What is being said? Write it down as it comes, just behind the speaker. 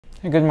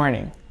Good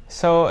morning.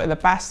 So the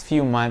past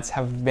few months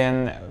have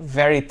been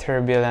very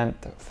turbulent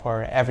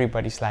for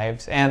everybody's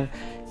lives, and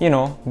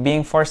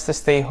being forced to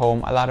stay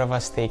home, a lot of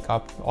us take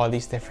up all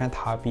these different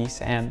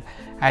hobbies, and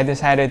I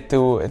decided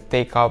to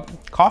take up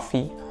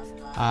coffee,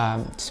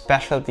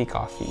 specialty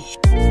coffee.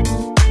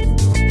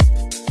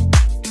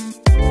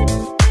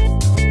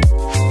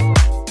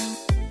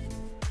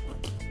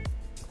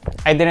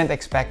 I didn't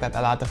expect that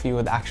a lot of you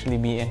would actually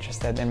be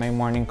interested in my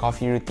morning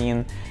coffee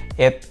routine.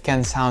 It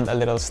can sound a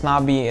little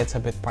snobby, it's a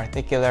bit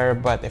particular,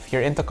 but if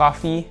you're into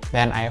coffee,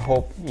 then I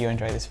hope you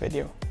enjoy this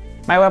video.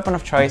 My weapon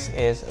of choice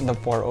is the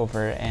pour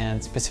over,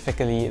 and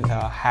specifically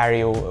the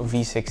Hario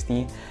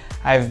V60.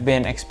 I've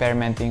been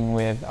experimenting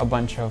with a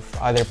bunch of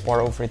other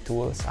pour over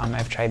tools.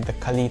 I've tried the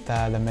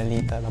Kalita, the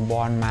Melita, the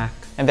Bon Mac,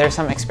 and there's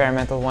some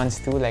experimental ones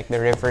too, like the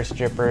reverse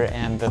dripper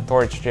and the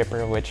torch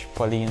dripper, which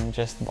Pauline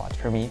just bought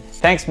for me.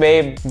 Thanks,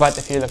 babe! But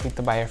if you're looking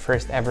to buy your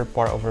first ever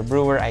pour over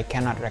brewer, I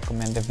cannot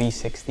recommend the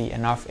V60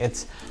 enough.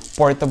 It's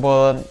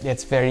portable,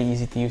 it's very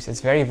easy to use, it's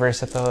very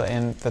versatile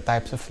in the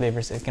types of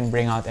flavors it can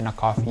bring out in a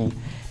coffee.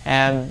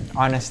 And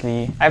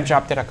honestly, I've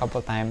dropped it a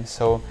couple times,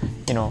 so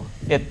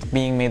it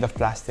being made of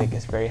plastic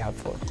is very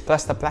helpful.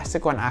 Plus, the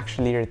plastic one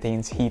actually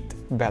retains heat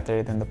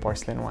better than the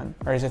porcelain one.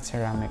 Or is it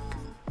ceramic?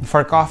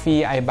 For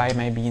coffee, I buy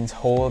my beans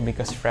whole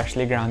because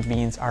freshly ground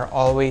beans are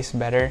always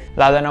better.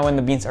 Lalo na when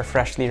the beans are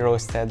freshly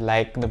roasted,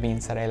 like the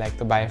beans that I like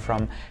to buy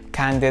from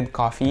Candid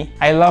Coffee.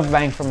 I love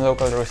buying from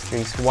local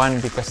roasteries. One,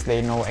 because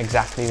they know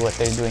exactly what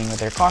they're doing with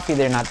their coffee.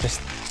 They're not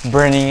just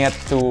burning it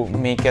to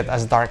make it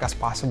as dark as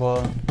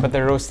possible, but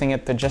they're roasting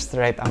it to just the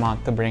right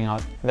amount to bring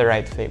out the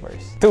right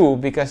flavors. Two,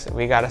 because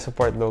we gotta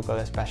support local,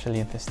 especially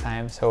at this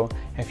time. So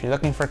if you're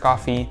looking for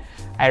coffee,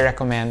 I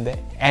recommend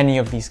any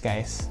of these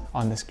guys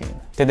on the screen.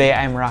 Today,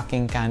 I'm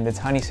rocking Candid's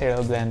Honey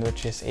Cereal Blend,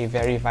 which is a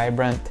very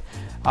vibrant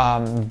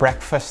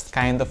breakfast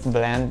kind of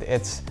blend.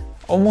 It's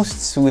almost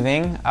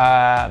soothing.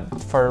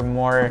 For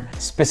more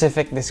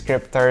specific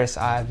descriptors,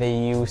 they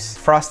use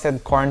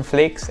frosted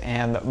cornflakes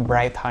and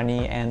bright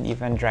honey and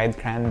even dried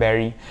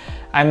cranberry.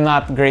 I'm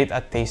not great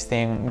at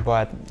tasting,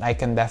 but I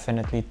can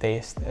definitely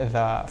taste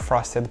the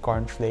frosted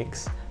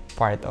cornflakes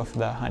part of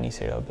the honey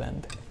cereal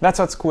blend. That's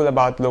what's cool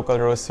about local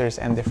roasters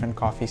and different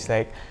coffees.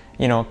 Like,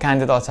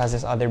 Candid also has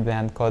this other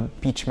blend called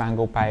Peach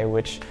Mango Pie,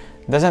 which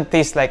doesn't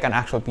taste like an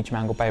actual peach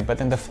mango pie, but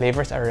then the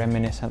flavors are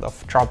reminiscent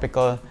of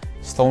tropical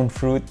stone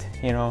fruit,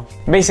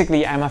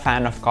 Basically, I'm a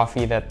fan of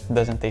coffee that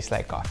doesn't taste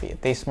like coffee.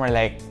 It tastes more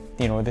like,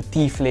 the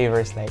tea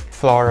flavors like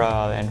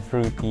floral and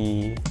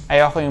fruity.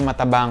 Ayoko yung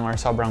matabang or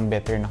sobrang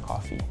bitter na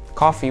coffee.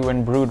 Coffee,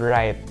 when brewed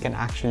right, can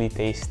actually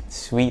taste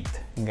sweet,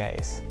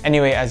 guys.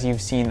 Anyway, as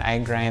you've seen, I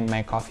grind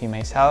my coffee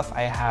myself.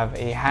 I have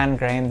a hand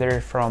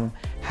grinder from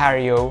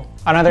Hario.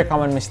 Another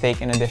common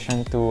mistake, in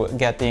addition to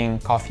getting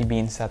coffee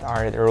beans that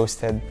are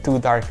roasted too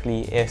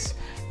darkly, is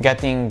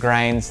getting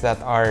grinds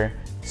that are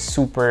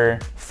super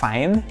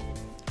fine.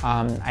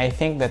 I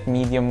think that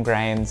medium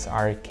grinds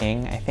are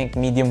king. I think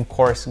medium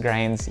coarse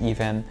grinds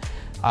even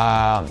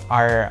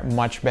are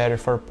much better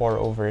for pour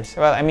overs.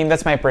 Well, I mean,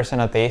 that's my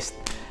personal taste,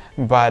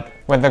 but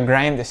when the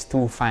grind is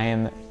too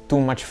fine,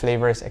 too much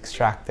flavor is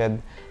extracted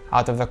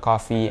out of the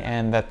coffee,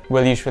 and that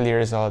will usually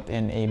result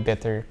in a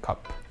bitter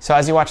cup. So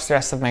as you watch the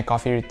rest of my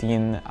coffee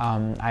routine,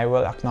 I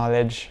will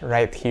acknowledge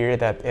right here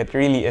that it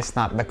really is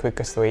not the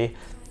quickest way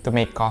to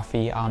make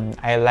coffee.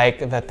 I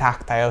like the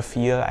tactile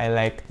feel. I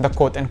like the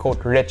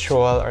quote-unquote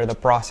ritual or the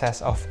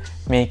process of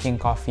making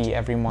coffee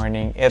every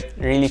morning. It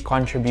really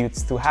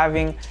contributes to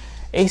having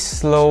a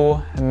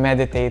slow,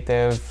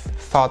 meditative,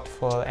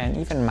 thoughtful, and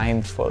even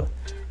mindful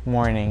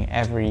morning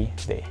every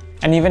day.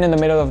 And even in the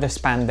middle of this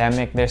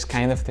pandemic, there's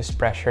kind of this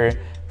pressure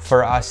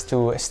for us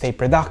to stay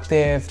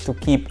productive, to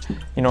keep,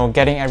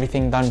 getting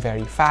everything done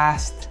very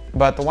fast.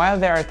 But while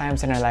there are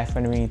times in our life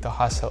when we need to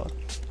hustle,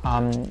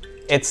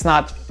 it's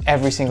not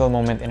every single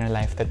moment in our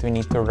life that we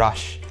need to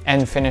rush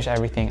and finish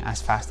everything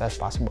as fast as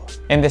possible.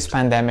 In this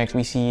pandemic,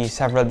 we see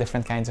several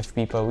different kinds of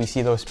people. We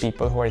see those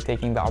people who are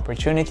taking the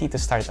opportunity to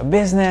start a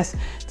business,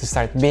 to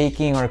start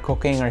baking or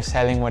cooking or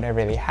selling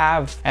whatever they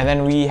have. And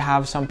then we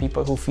have some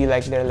people who feel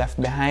like they're left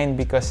behind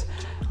because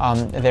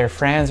their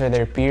friends or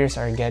their peers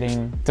are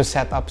getting to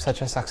set up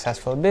such a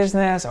successful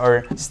business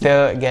or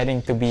still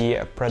getting to be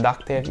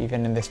productive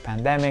even in this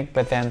pandemic.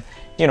 But then,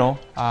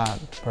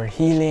 we're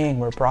healing,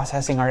 we're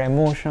processing our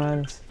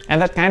emotions. And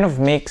that kind of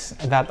makes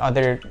that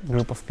other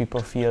group of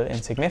people feel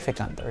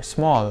insignificant or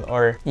small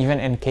or even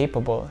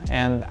incapable.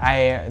 And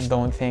I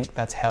don't think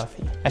that's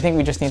healthy. I think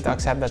we just need to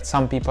accept that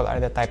some people are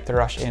the type to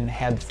rush in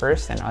head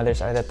first and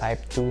others are the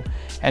type to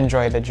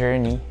enjoy the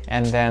journey.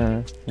 And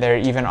then there are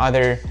even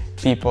other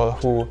people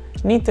who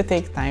need to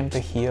take time to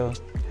heal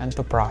and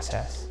to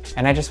process.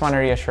 And I just want to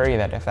reassure you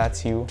that if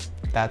that's you,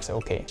 that's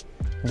okay.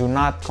 Do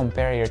not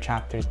compare your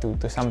chapter 2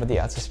 to somebody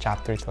else's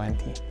chapter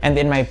 20. And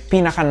in my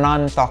pinaka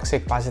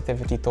non-toxic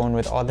positivity tone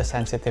with all the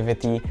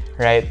sensitivity,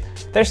 right,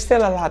 there's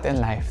still a lot in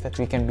life that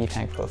we can be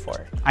thankful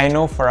for. I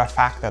know for a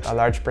fact that a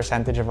large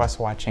percentage of us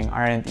watching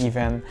aren't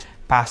even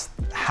past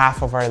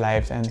half of our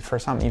lives, and for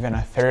some even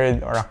a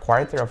third or a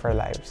quarter of our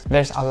lives.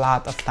 There's a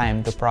lot of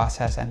time to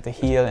process and to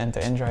heal and to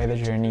enjoy the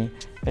journey.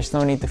 There's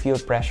no need to feel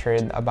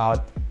pressured about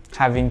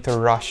having to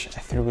rush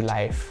through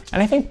life.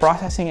 And I think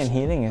processing and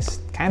healing is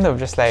kind of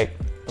just like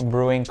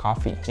brewing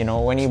coffee. You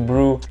know, when you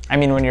brew,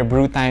 when your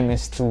brew time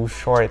is too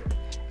short,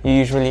 you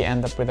usually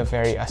end up with a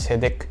very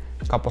acidic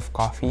cup of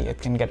coffee. It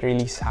can get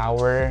really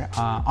sour,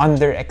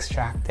 under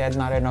extracted,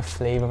 not enough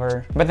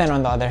flavor. But then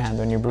on the other hand,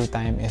 when your brew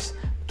time is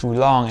too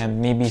long,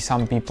 and maybe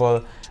some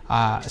people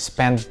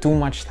spend too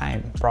much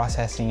time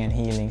processing and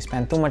healing,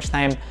 spend too much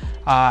time,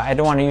 I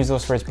don't want to use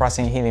those words,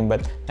 processing and healing,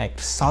 but like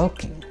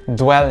sulking,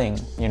 dwelling,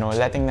 you know,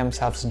 letting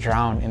themselves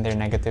drown in their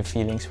negative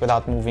feelings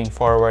without moving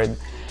forward.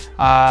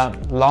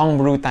 Long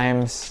brew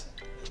times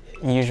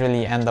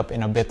usually end up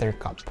in a bitter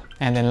cup.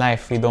 And in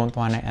life, we don't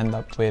want to end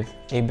up with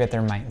a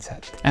bitter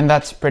mindset. And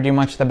that's pretty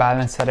much the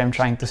balance that I'm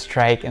trying to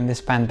strike in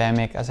this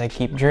pandemic as I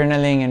keep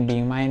journaling and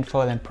being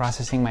mindful and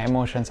processing my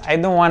emotions. I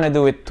don't want to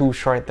do it too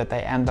short that I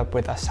end up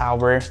with a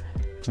sour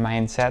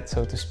mindset,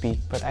 so to speak,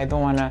 but I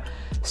don't want to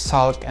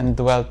sulk and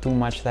dwell too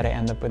much that I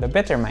end up with a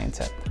bitter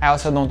mindset. I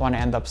also don't want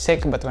to end up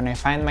sick, but when I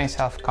find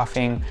myself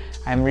coughing,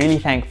 I'm really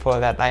thankful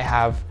that I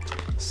have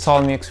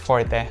Solmux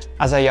Forte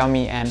as a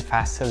yummy and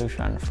fast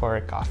solution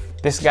for cough.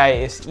 This guy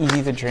is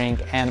easy to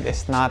drink and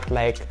it's not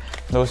like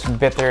those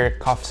bitter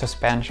cough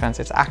suspensions.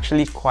 It's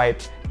actually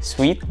quite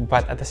sweet,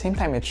 but at the same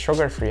time, it's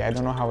sugar-free. I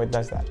don't know how it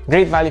does that.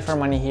 Great value for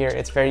money here.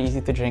 It's very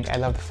easy to drink. I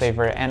love the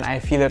flavor and I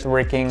feel it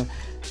working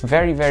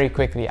very, very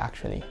quickly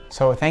actually.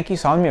 So thank you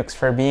Solmux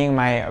for being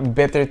my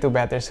bitter to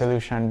better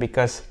solution.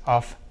 Because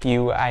of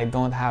you, I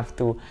don't have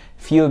to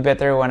feel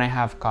bitter when I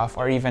have cough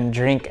or even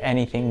drink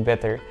anything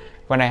bitter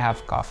when I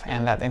have cough,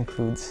 and that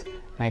includes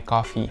my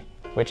coffee,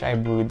 which I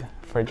brewed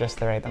for just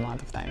the right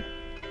amount of time.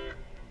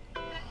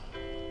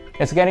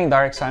 It's getting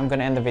dark, so I'm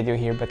gonna end the video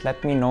here, but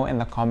let me know in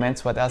the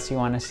comments what else you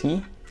wanna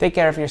see. Take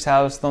care of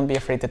yourselves, don't be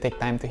afraid to take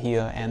time to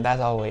heal, and as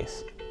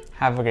always,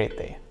 have a great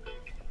day.